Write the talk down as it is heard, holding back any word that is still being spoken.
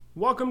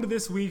Welcome to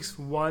this week's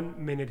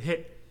 1 Minute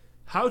HIIT.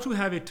 How to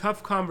have a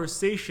tough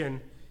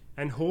conversation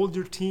and hold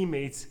your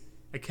teammates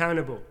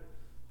accountable.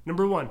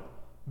 Number 1,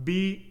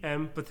 be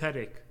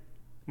empathetic.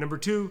 Number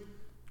 2,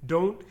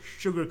 don't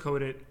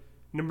sugarcoat it.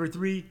 Number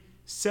 3,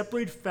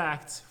 separate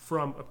facts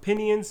from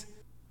opinions.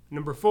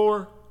 Number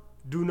 4,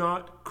 do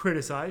not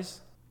criticize.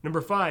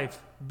 Number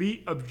 5,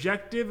 be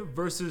objective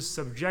versus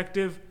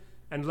subjective.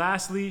 And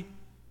lastly,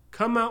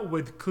 come out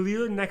with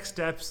clear next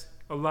steps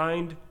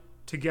aligned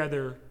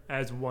together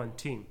as one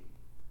team.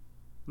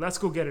 Let's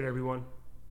go get it, everyone.